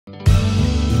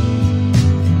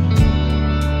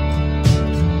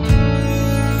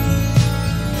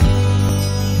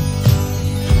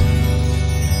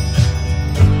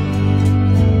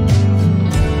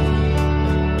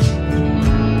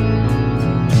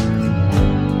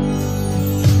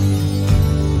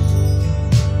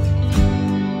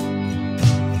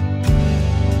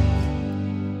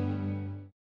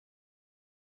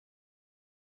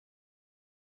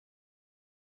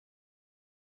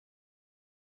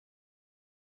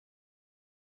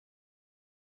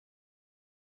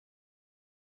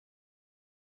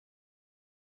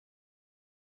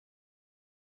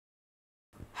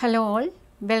Hello all,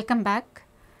 welcome back.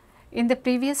 In the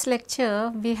previous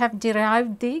lecture, we have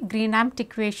derived the Green Ampt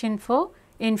equation for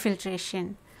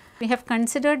infiltration. We have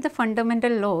considered the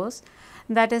fundamental laws,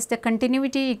 that is the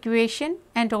continuity equation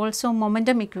and also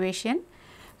momentum equation.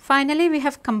 Finally, we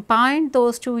have combined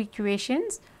those two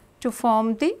equations to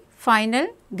form the final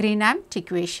Green Ampt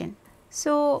equation.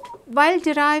 So, while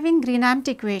deriving Green Ampt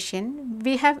equation,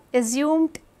 we have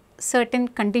assumed certain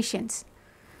conditions,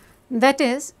 that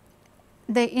is,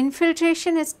 the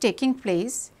infiltration is taking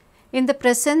place in the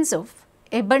presence of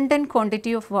abundant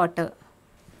quantity of water,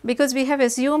 because we have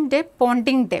assumed a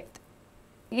ponding depth.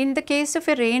 In the case of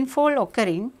a rainfall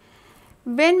occurring,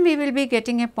 when we will be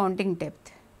getting a ponding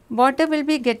depth, water will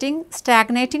be getting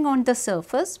stagnating on the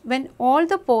surface when all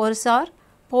the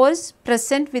pores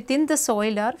present within the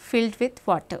soil are filled with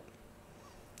water,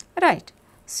 right.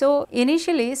 So,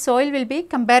 initially soil will be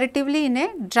comparatively in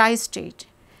a dry state.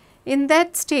 In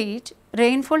that state,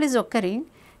 rainfall is occurring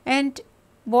and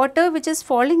water which is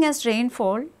falling as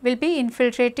rainfall will be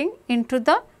infiltrating into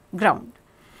the ground.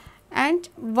 And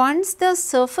once the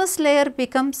surface layer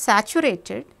becomes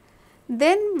saturated,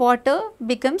 then water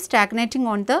becomes stagnating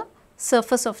on the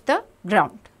surface of the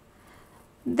ground.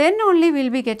 Then only we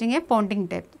will be getting a ponding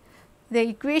depth. The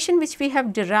equation which we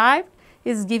have derived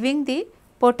is giving the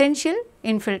potential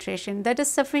infiltration, that is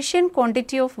sufficient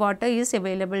quantity of water is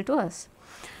available to us.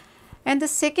 And the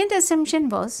second assumption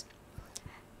was,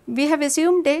 we have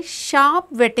assumed a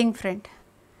sharp wetting front,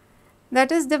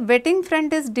 that is the wetting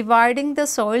front is dividing the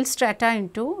soil strata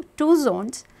into two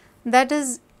zones, that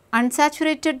is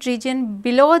unsaturated region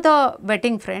below the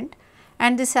wetting front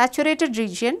and the saturated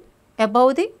region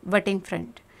above the wetting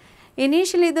front.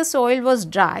 Initially the soil was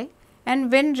dry,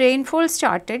 and when rainfall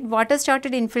started, water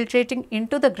started infiltrating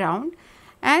into the ground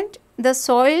and the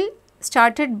soil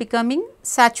started becoming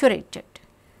saturated.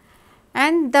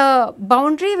 And the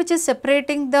boundary which is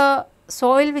separating the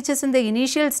soil which is in the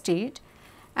initial state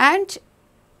and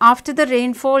after the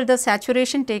rainfall the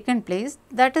saturation taken place,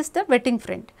 that is the wetting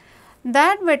front.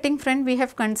 That wetting front we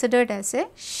have considered as a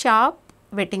sharp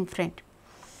wetting front.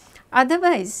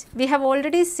 Otherwise, we have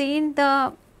already seen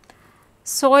the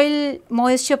soil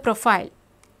moisture profile.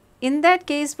 In that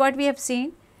case, what we have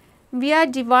seen, we are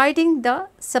dividing the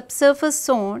subsurface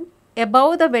zone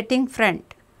above the wetting front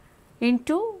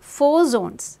into 4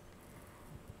 zones.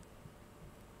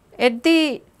 At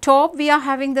the top we are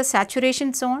having the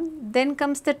saturation zone, then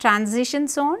comes the transition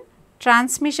zone,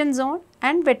 transmission zone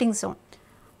and wetting zone.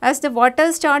 As the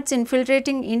water starts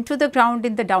infiltrating into the ground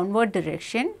in the downward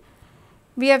direction,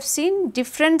 we have seen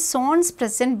different zones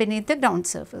present beneath the ground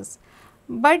surface.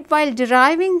 But while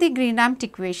deriving the Green Ampt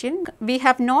equation, we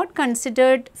have not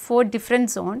considered 4 different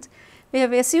zones. We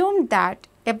have assumed that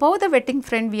above the wetting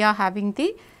front we are having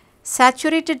the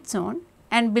saturated zone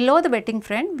and below the wetting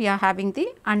front we are having the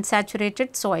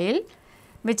unsaturated soil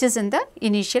which is in the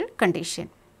initial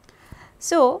condition.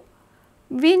 So,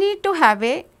 we need to have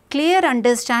a clear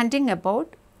understanding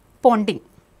about ponding.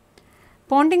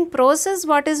 Ponding process,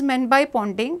 what is meant by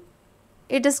ponding?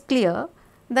 It is clear,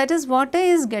 that is water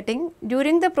is getting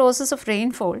during the process of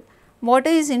rainfall, water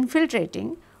is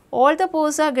infiltrating, all the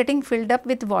pores are getting filled up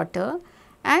with water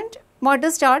and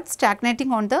water starts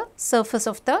stagnating on the surface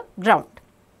of the ground.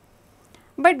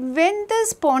 But when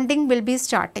this ponding will be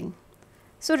starting?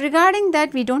 So, regarding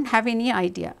that we do not have any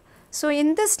idea. So,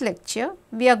 in this lecture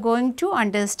we are going to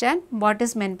understand what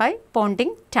is meant by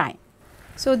ponding time.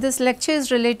 So, this lecture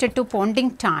is related to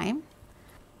ponding time.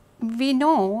 We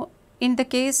know in the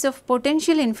case of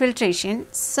potential infiltration,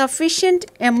 sufficient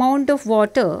amount of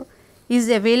water is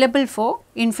available for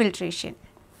infiltration.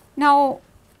 Now,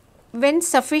 when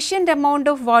sufficient amount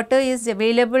of water is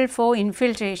available for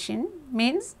infiltration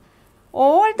means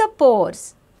all the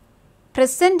pores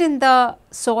present in the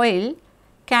soil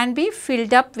can be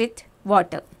filled up with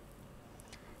water.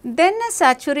 Then a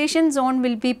saturation zone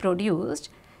will be produced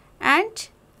and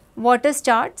water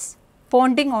starts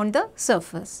ponding on the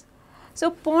surface.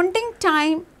 So, ponding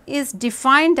time is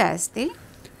defined as the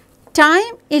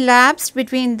time elapsed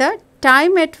between the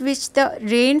time at which the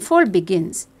rainfall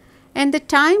begins and the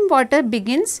time water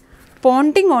begins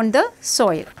ponding on the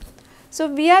soil. So,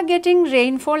 we are getting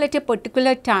rainfall at a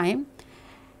particular time.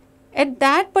 At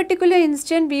that particular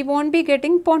instant we will not be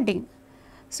getting ponding.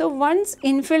 So, once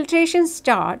infiltration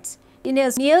starts, in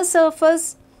a near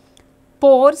surface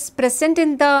pores present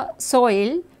in the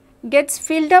soil gets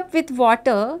filled up with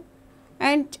water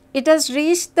and it has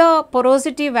reached the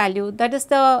porosity value, that is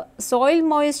the soil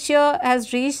moisture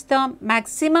has reached the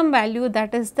maximum value,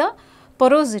 that is the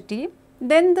porosity,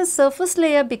 then the surface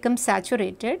layer becomes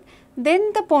saturated,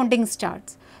 then the ponding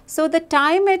starts. So, the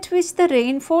time at which the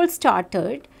rainfall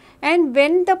started, and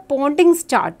when the ponding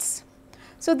starts.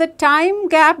 So, the time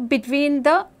gap between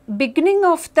the beginning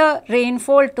of the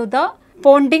rainfall to the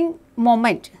ponding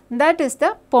moment, that is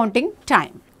the ponding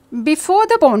time. Before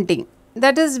the ponding,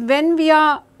 that is when we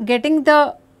are getting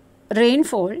the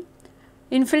rainfall,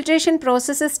 infiltration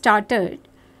process is started.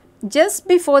 Just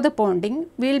before the ponding,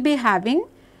 we will be having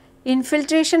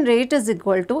infiltration rate is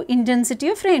equal to intensity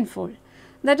of rainfall.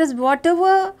 That is,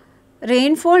 whatever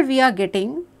rainfall we are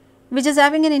getting, which is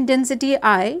having an intensity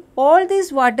I, all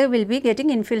this water will be getting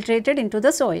infiltrated into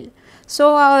the soil.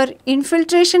 So, our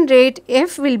infiltration rate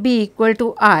F will be equal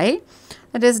to I,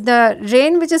 that is the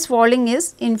rain which is falling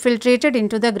is infiltrated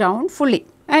into the ground fully.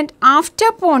 And after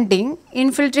ponding,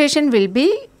 infiltration will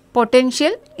be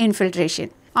potential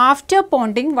infiltration. After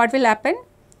ponding, what will happen?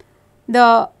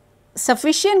 The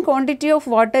sufficient quantity of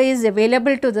water is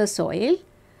available to the soil.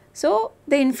 So,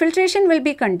 the infiltration will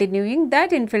be continuing,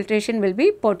 that infiltration will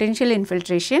be potential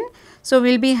infiltration. So,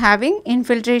 we will be having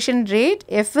infiltration rate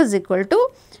F is equal to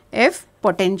F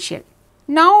potential.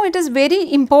 Now, it is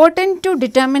very important to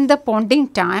determine the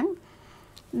ponding time,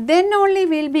 then only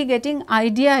we will be getting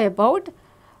idea about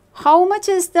how much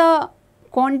is the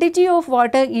quantity of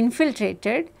water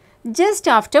infiltrated just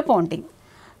after ponding.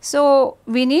 So,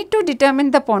 we need to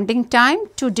determine the ponding time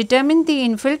to determine the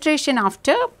infiltration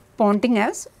after ponding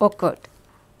has occurred.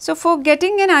 So, for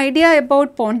getting an idea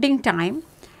about ponding time,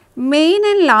 Main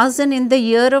and Larsen in the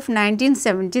year of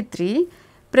 1973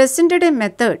 presented a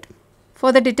method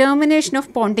for the determination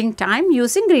of ponding time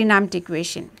using Green Ampt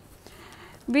equation.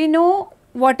 We know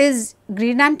what is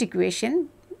Green Ampt equation.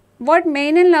 What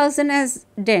Main and Larsen has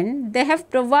done, they have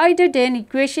provided an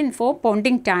equation for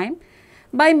ponding time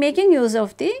by making use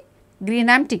of the Green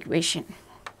Ampt equation.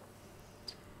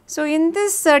 So, in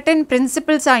this certain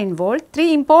principles are involved,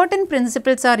 3 important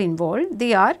principles are involved.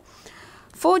 They are,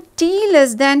 for T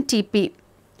less than Tp,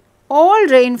 all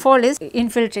rainfall is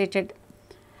infiltrated.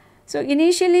 So,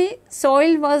 initially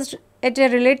soil was at a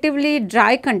relatively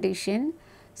dry condition.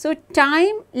 So,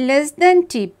 time less than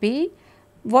Tp,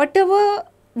 whatever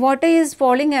water is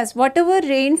falling as, whatever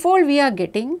rainfall we are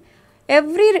getting,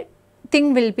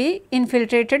 everything will be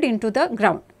infiltrated into the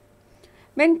ground.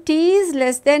 When T is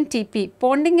less than Tp,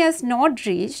 ponding has not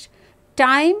reached,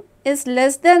 time is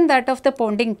less than that of the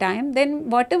ponding time, then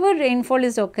whatever rainfall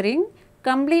is occurring,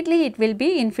 completely it will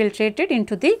be infiltrated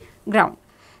into the ground.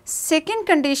 Second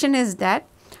condition is that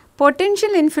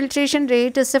potential infiltration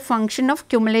rate is a function of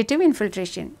cumulative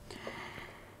infiltration.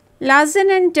 Larsen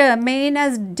and Main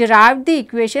has derived the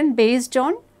equation based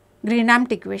on Green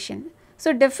Ampt equation.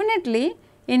 So, definitely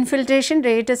infiltration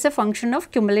rate is a function of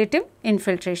cumulative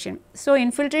infiltration. So,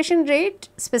 infiltration rate,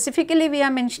 specifically we are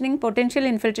mentioning potential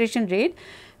infiltration rate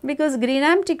because Green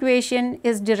Ampt equation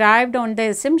is derived on the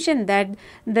assumption that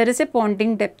there is a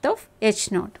ponding depth of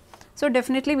H naught. So,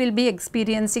 definitely we will be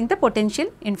experiencing the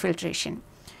potential infiltration.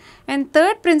 And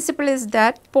third principle is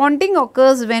that ponding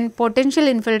occurs when potential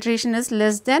infiltration is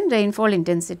less than rainfall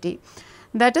intensity,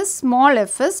 that is small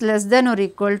f is less than or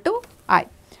equal to I.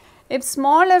 If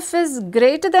small f is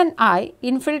greater than I,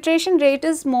 infiltration rate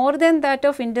is more than that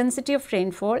of intensity of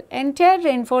rainfall, entire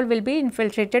rainfall will be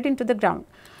infiltrated into the ground.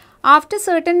 After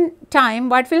certain time,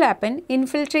 what will happen?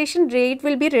 Infiltration rate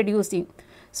will be reducing.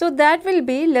 So, that will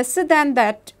be lesser than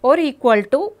that or equal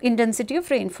to intensity of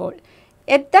rainfall.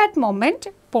 At that moment,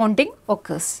 ponding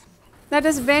occurs. That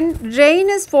is, when rain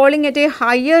is falling at a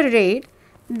higher rate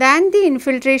than the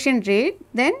infiltration rate,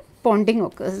 then ponding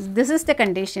occurs. This is the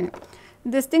condition.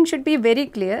 This thing should be very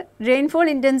clear. Rainfall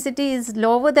intensity is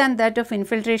lower than that of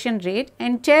infiltration rate.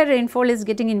 Entire rainfall is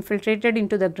getting infiltrated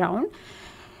into the ground.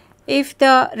 If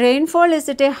the rainfall is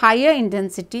at a higher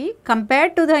intensity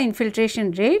compared to the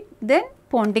infiltration rate, then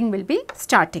ponding will be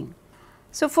starting.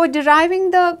 So, for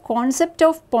deriving the concept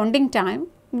of ponding time,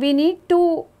 we need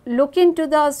to look into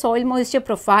the soil moisture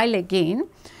profile again,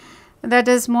 that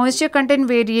is moisture content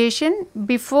variation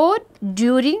before,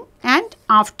 during and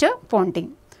after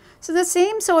ponding. So, the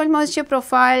same soil moisture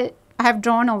profile I have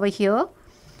drawn over here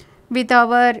with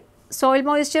our soil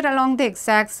moisture along the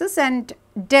x-axis and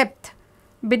depth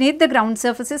beneath the ground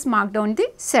surface is marked on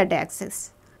the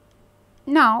z-axis.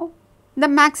 Now, the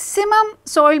maximum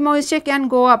soil moisture can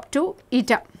go up to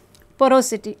eta,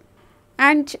 porosity,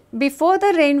 and before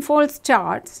the rainfall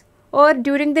starts or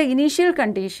during the initial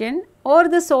condition or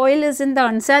the soil is in the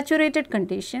unsaturated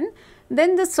condition,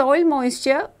 then the soil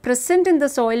moisture present in the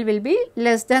soil will be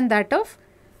less than that of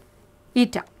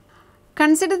eta.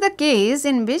 Consider the case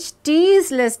in which T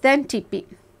is less than Tp.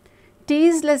 T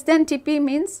is less than Tp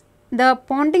means the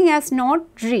ponding has not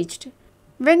reached.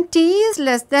 When T is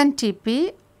less than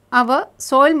Tp, our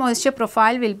soil moisture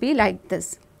profile will be like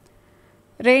this.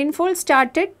 rainfall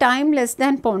started time less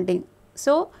than ponding.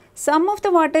 So, some of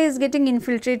the water is getting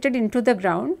infiltrated into the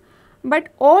ground, but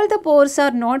all the pores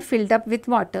are not filled up with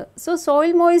water. So,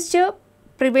 soil moisture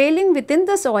prevailing within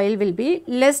the soil will be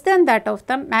less than that of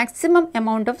the maximum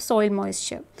amount of soil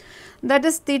moisture, that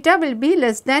is theta will be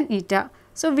less than eta.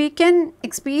 So, we can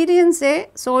experience a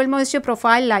soil moisture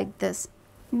profile like this.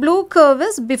 Blue curve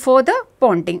is before the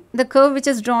ponding, the curve which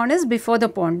is drawn is before the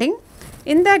ponding.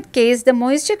 In that case, the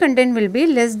moisture content will be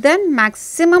less than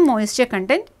maximum moisture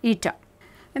content eta,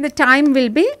 and the time will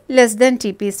be less than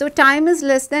Tp. So, time is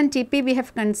less than Tp, we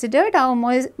have considered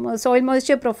our soil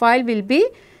moisture profile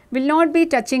will not be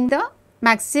touching the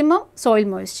maximum soil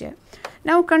moisture.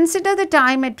 Now, consider the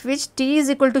time at which T is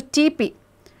equal to Tp.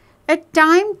 At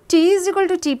time T is equal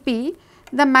to Tp,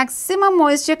 the maximum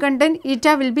moisture content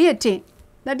eta will be attained,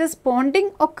 that is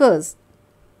ponding occurs.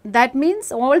 That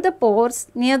means all the pores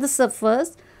near the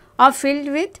surface are filled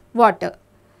with water.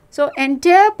 So,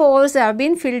 entire pores have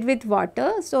been filled with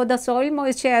water. So, the soil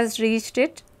moisture has reached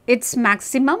its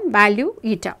maximum value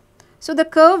eta. So, the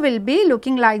curve will be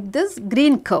looking like this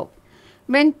green curve.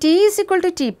 When T is equal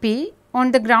to Tp,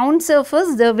 on the ground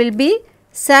surface there will be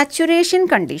saturation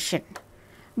condition.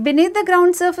 Beneath the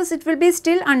ground surface it will be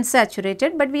still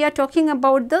unsaturated, but we are talking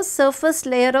about the surface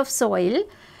layer of soil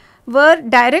where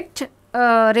direct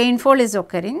rainfall is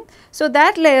occurring. So,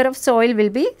 that layer of soil will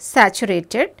be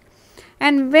saturated,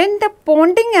 and when the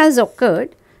ponding has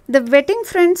occurred, the wetting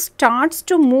front starts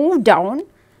to move down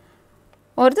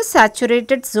or the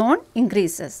saturated zone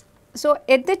increases. So,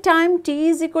 at the time T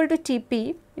is equal to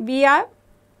Tp, we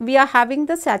are having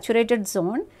the saturated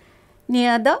zone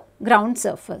near the ground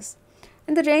surface,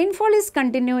 and the rainfall is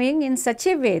continuing in such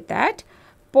a way that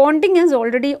ponding has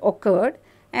already occurred,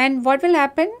 and what will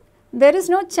happen? There is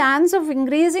no chance of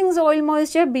increasing soil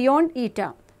moisture beyond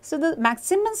eta. So, the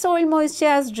maximum soil moisture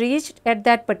has reached at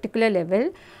that particular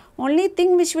level. Only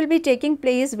thing which will be taking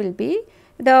place will be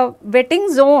the wetting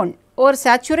zone or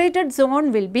saturated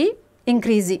zone will be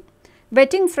increasing.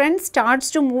 Wetting front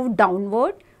starts to move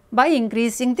downward by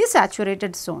increasing the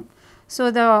saturated zone.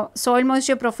 So, the soil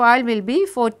moisture profile will be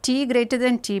for T greater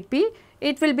than Tp,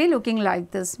 it will be looking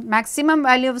like this. Maximum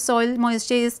value of soil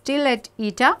moisture is still at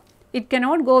eta. It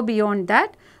cannot go beyond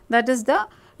that,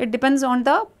 it depends on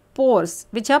the pores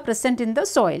which are present in the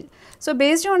soil. So,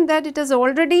 based on that, it is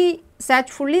already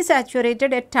fully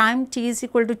saturated at time T is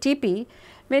equal to Tp.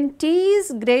 When T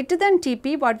is greater than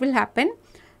Tp, what will happen?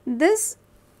 This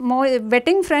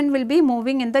wetting front will be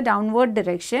moving in the downward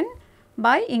direction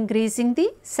by increasing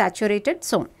the saturated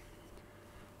zone.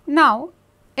 Now,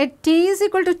 at T is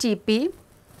equal to Tp,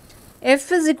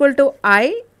 F is equal to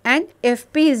I and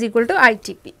Fp is equal to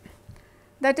ITP.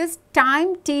 That is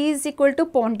time T is equal to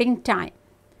ponding time.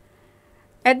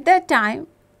 At that time,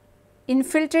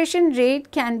 infiltration rate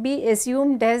can be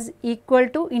assumed as equal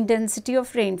to intensity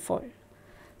of rainfall.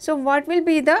 So, what will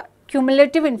be the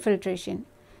cumulative infiltration?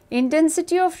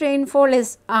 Intensity of rainfall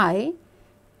is I,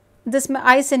 this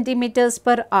I centimeters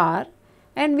per hour,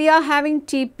 and we are having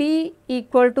Tp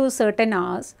equal to certain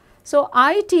hours. So,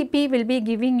 ITP will be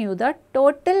giving you the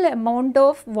total amount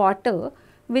of water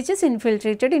which is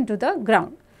infiltrated into the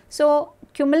ground. So,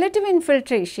 cumulative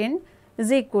infiltration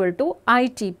is equal to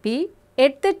ITP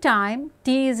at the time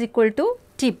T is equal to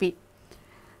Tp,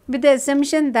 with the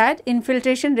assumption that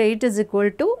infiltration rate is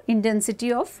equal to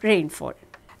intensity of rainfall.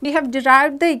 We have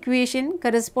derived the equation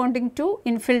corresponding to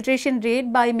infiltration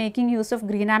rate by making use of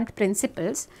Green Ampt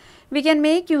principles. We can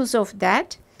make use of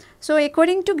that. So,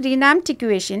 according to Green Ampt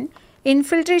equation,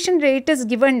 infiltration rate is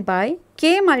given by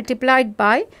K multiplied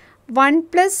by 1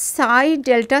 plus psi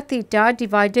delta theta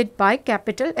divided by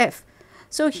capital F.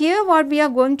 So, here what we are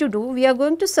going to do, we are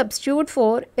going to substitute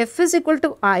for F is equal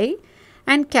to I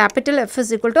and capital F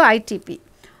is equal to ITP.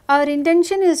 Our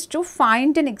intention is to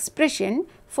find an expression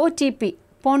for Tp,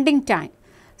 ponding time.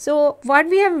 So, what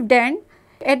we have done,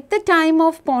 at the time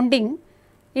of ponding,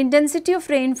 intensity of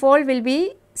rainfall will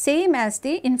be same as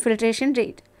the infiltration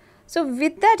rate. So,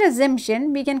 with that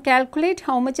assumption, we can calculate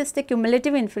how much is the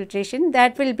cumulative infiltration,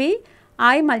 that will be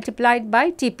I multiplied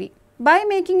by Tp. By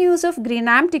making use of Green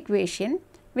Ampt equation,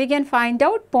 we can find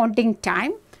out ponding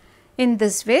time in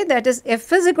this way, that is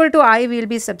F is equal to I, we will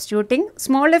be substituting,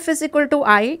 small f is equal to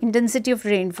I, intensity of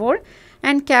rainfall,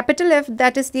 and capital F,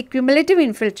 that is the cumulative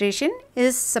infiltration,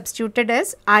 is substituted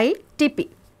as ITP.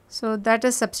 So, that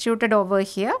is substituted over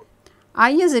here.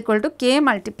 I is equal to K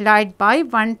multiplied by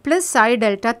 1 plus psi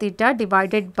delta theta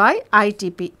divided by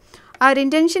ITP. Our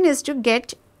intention is to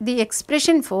get the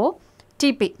expression for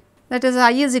Tp, that is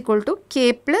I is equal to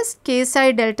K plus K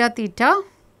psi delta theta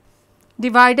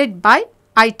divided by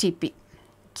ITP.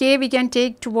 k we can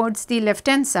take towards the left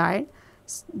hand side.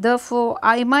 Therefore,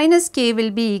 I minus k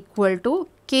will be equal to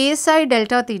k psi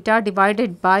delta theta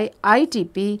divided by I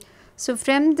Tp. So,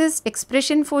 from this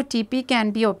expression for Tp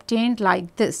can be obtained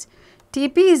like this.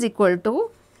 Tp is equal to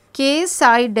k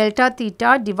psi delta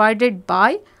theta divided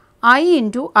by I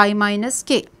into I minus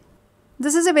k.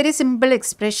 This is a very simple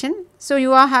expression. So,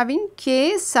 you are having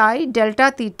k psi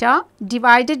delta theta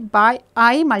divided by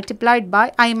I multiplied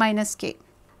by I minus k.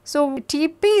 So,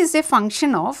 Tp is a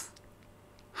function of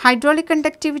hydraulic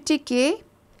conductivity k,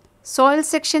 soil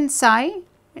section psi,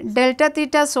 delta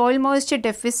theta soil moisture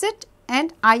deficit,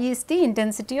 and I is the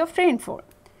intensity of rainfall.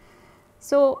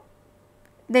 So,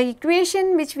 the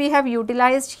equation which we have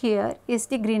utilized here is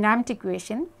the Green Ampt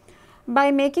equation.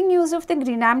 By making use of the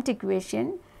Green Ampt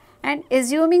equation and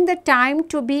assuming the time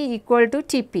to be equal to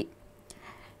Tp,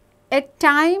 at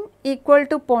time equal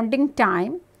to ponding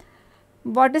time,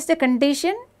 what is the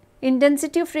condition?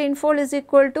 Intensity of rainfall is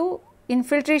equal to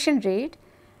infiltration rate,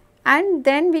 and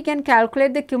then we can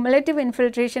calculate the cumulative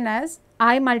infiltration as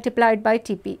I multiplied by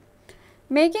Tp.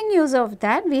 Making use of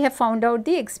that, we have found out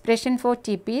the expression for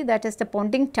Tp, that is the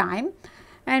ponding time,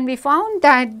 and we found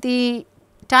that the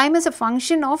time is a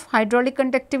function of hydraulic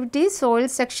conductivity, soil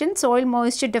section, soil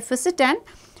moisture deficit, and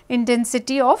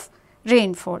intensity of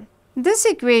rainfall. This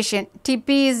equation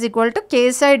Tp is equal to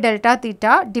k psi delta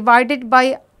theta divided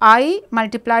by I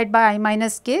multiplied by I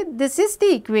minus k. This is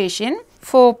the equation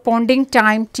for ponding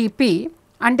time Tp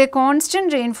and a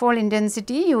constant rainfall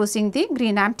intensity using the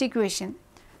Green Ampt equation.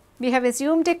 We have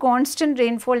assumed a constant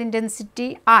rainfall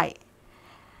intensity I.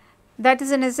 That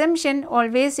is an assumption,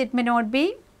 always it may not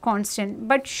be constant,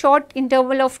 but short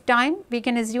interval of time we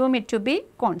can assume it to be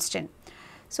constant.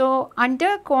 So,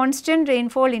 under constant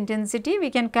rainfall intensity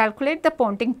we can calculate the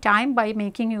ponding time by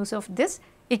making use of this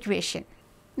equation.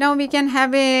 Now, we can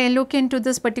have a look into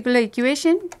this particular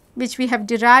equation which we have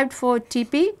derived for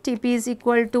Tp. Tp is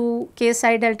equal to k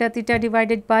psi delta theta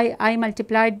divided by I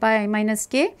multiplied by I minus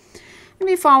k. And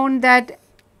we found that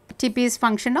Tp is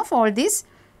function of all these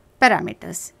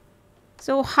parameters.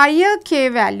 So, higher k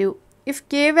value, if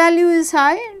k value is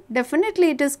high,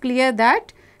 definitely it is clear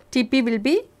that Tp will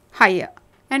be higher.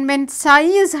 And when psi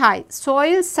is high,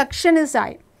 soil suction is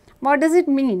high. What does it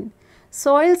mean?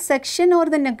 Soil suction or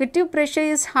the negative pressure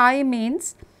is high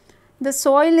means the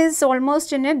soil is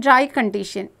almost in a dry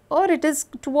condition or it is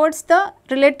towards the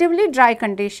relatively dry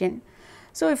condition.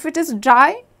 So, if it is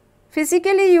dry,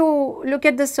 physically you look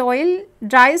at the soil,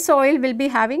 dry soil will be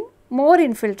having more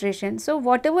infiltration. So,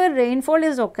 whatever rainfall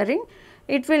is occurring,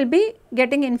 it will be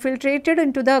getting infiltrated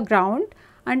into the ground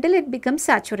until it becomes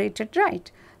saturated, right.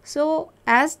 So,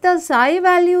 as the psi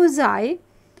value is high,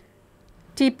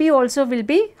 Tp also will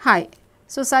be high.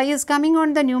 So, psi is coming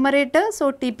on the numerator,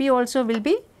 so Tp also will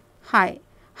be high.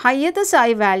 Higher the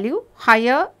psi value,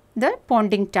 higher the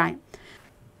ponding time.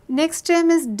 Next term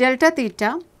is delta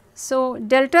theta. So,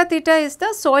 delta theta is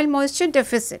the soil moisture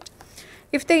deficit.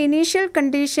 If the initial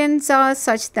conditions are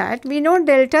such that we know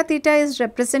delta theta is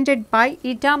represented by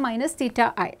eta minus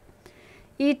theta I.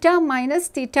 Eta minus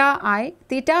theta I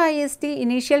is the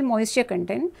initial moisture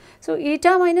content. So,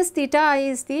 eta minus theta I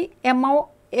is the amount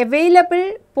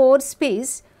available pore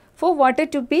space for water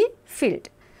to be filled.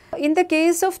 In the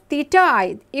case of theta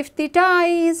I, if theta I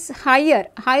is higher,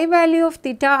 high value of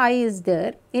theta I is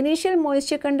there, initial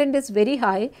moisture content is very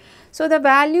high. So, the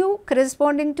value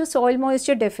corresponding to soil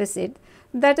moisture deficit,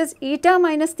 that is eta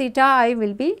minus theta I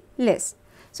will be less.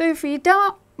 So, if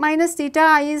eta minus theta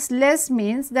I is less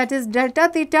means, that is delta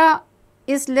theta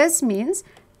is less means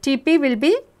Tp will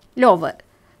be lower.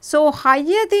 So,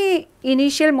 higher the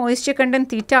initial moisture content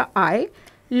theta I,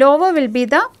 lower will be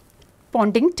the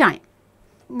ponding time.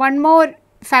 One more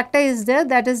factor is there,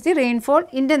 that is the rainfall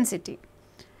intensity.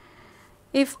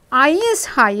 If I is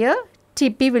higher,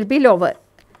 Tp will be lower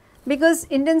because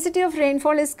intensity of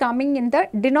rainfall is coming in the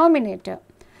denominator.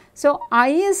 So, I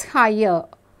is higher,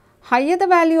 higher the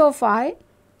value of I,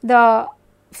 the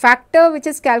factor which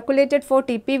is calculated for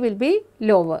Tp will be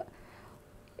lower.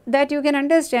 That you can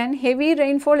understand, heavy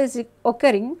rainfall is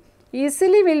occurring,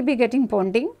 easily we will be getting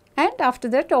ponding and after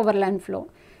that overland flow.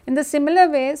 In the similar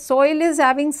way, soil is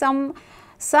having some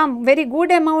very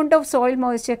good amount of soil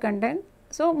moisture content.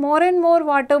 So, more and more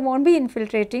water will not be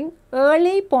infiltrating,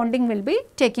 early ponding will be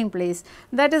taking place.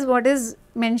 That is what is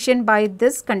mentioned by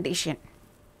this condition.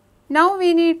 Now,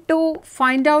 we need to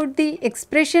find out the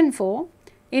expression for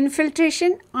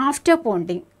infiltration after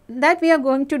ponding. That we are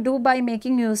going to do by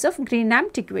making use of Green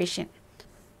Ampt equation.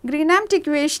 Green Ampt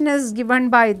equation is given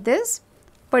by this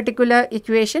particular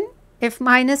equation, f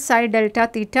minus psi delta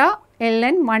theta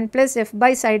ln 1 plus f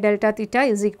by psi delta theta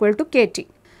is equal to kt.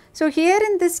 So, here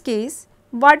in this case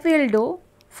what we will do,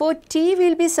 for T we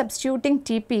will be substituting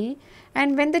Tp,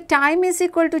 and when the time is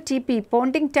equal to Tp,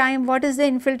 ponding time, what is the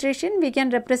infiltration? We can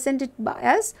represent it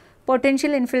as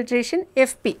potential infiltration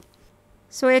Fp.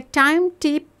 So, at time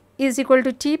T is equal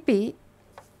to Tp,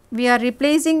 we are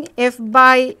replacing F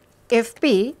by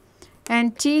Fp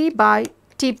and T by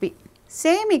Tp.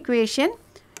 Same equation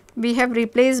we have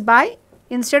replaced by,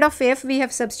 instead of F we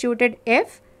have substituted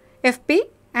Fp,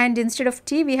 and instead of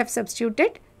T we have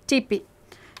substituted Tp.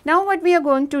 Now what we are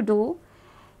going to do,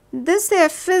 this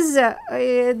F is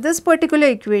this particular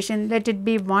equation, let it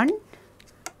be 1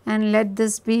 and let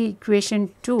this be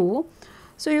equation 2.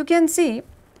 So, you can see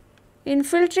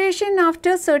infiltration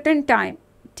after certain time,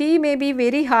 T may be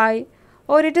very high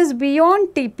or it is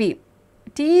beyond Tp,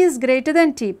 T is greater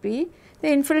than Tp,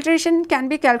 the infiltration can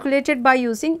be calculated by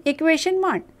using equation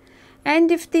 1,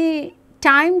 and if the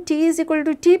time T is equal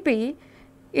to Tp,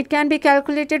 it can be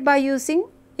calculated by using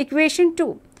equation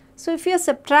 2. So, if we are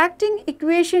subtracting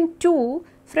equation 2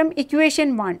 from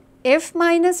equation 1, F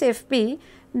minus Fp,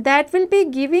 that will be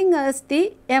giving us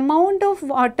the amount of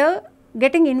water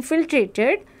getting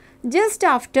infiltrated just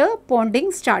after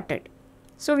ponding started.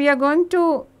 So, we are going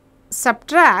to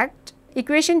subtract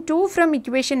equation 2 from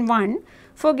equation 1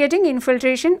 for getting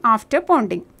infiltration after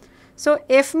ponding. So,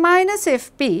 F minus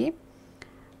Fp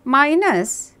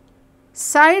minus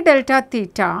psi delta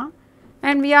theta,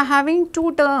 and we are having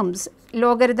two terms,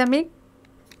 logarithmic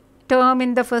term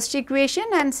in the first equation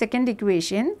and second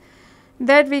equation,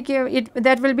 that we give it,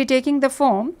 that will be taking the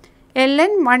form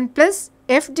ln 1 plus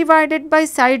F divided by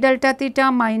psi delta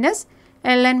theta minus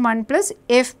ln 1 plus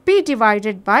Fp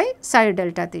divided by psi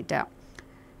delta theta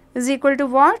is equal to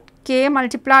what? K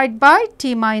multiplied by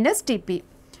T minus Tp.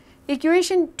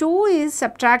 Equation 2 is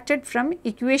subtracted from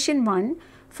equation 1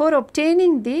 for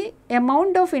obtaining the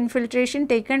amount of infiltration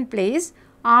taken place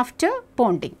after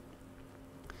ponding.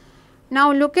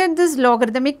 Now, look at this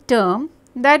logarithmic term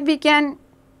that we can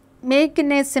make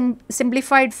in a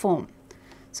simplified form.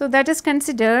 So, that is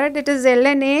considered, it is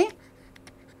ln A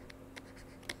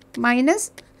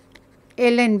minus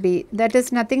ln B, that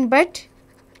is nothing but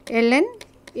ln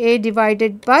A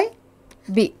divided by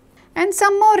B, and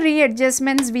some more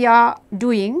readjustments we are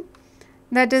doing,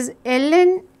 that is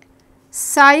ln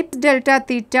psi delta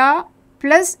theta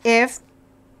plus F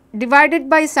divided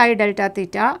by psi delta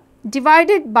theta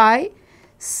divided by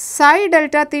psi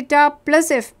delta theta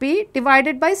plus Fp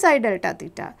divided by psi delta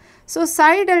theta. So,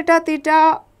 psi delta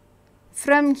theta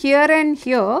from here and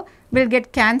here will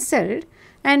get cancelled,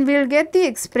 and we will get the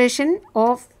expression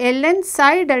of ln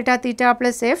psi delta theta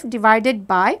plus F divided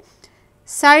by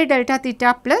psi delta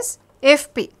theta plus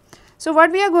Fp. So,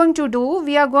 what we are going to do,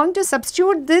 we are going to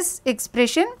substitute this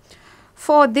expression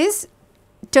for these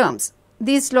terms,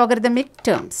 these logarithmic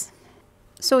terms.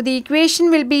 So, the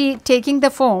equation will be taking the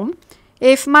form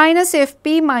F minus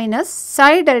Fp minus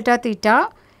psi delta theta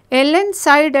ln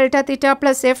psi delta theta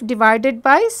plus F divided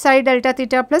by psi delta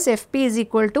theta plus Fp is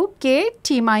equal to K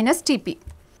T minus Tp.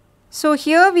 So,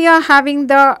 here we are having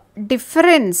the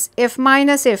difference F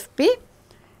minus Fp,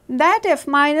 that F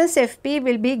minus Fp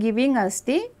will be giving us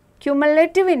the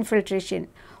cumulative infiltration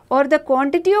or the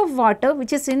quantity of water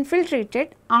which is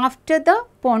infiltrated after the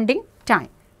ponding time.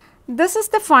 This is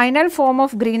the final form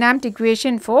of Green Ampt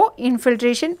equation for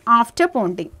infiltration after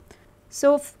ponding.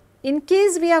 So, in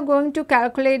case we are going to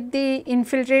calculate the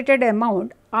infiltrated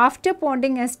amount after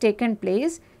ponding has taken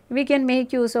place, we can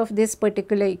make use of this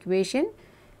particular equation.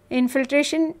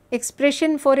 Infiltration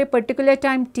expression for a particular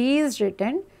time T is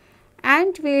written,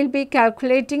 and we will be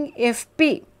calculating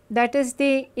Fp, that is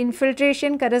the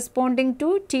infiltration corresponding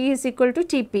to T is equal to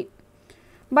Tp,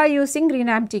 by using Green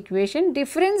Ampt equation.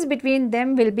 Difference between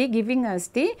them will be giving us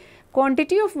the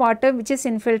quantity of water which is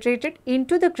infiltrated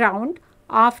into the ground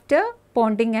after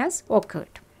ponding has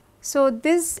occurred. So,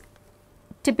 this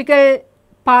typical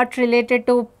part related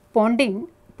to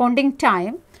ponding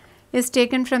time is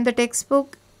taken from the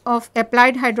textbook of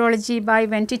Applied Hydrology by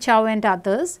Venti Chow and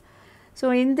others. So,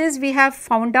 in this we have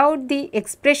found out the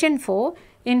expression for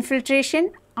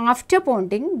infiltration after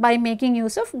ponding by making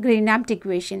use of Green Ampt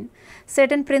equation.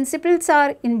 Certain principles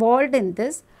are involved in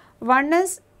this. One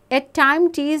is, at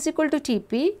time T is equal to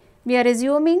Tp, we are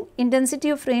assuming intensity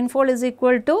of rainfall is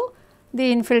equal to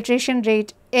the infiltration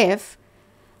rate F,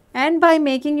 and by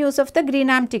making use of the Green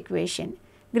Ampt equation.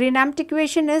 Green Ampt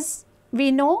equation is,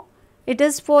 we know it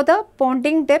is for the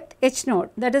ponding depth H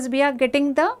naught, that is we are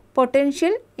getting the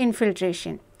potential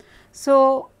infiltration.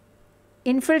 So,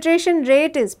 infiltration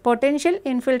rate is, potential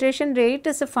infiltration rate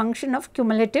is a function of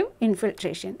cumulative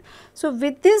infiltration. So,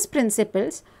 with these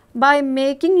principles, by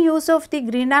making use of the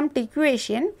Green Ampt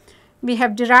equation, we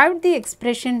have derived the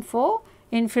expression for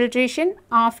infiltration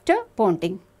after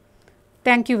ponding.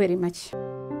 Thank you very much.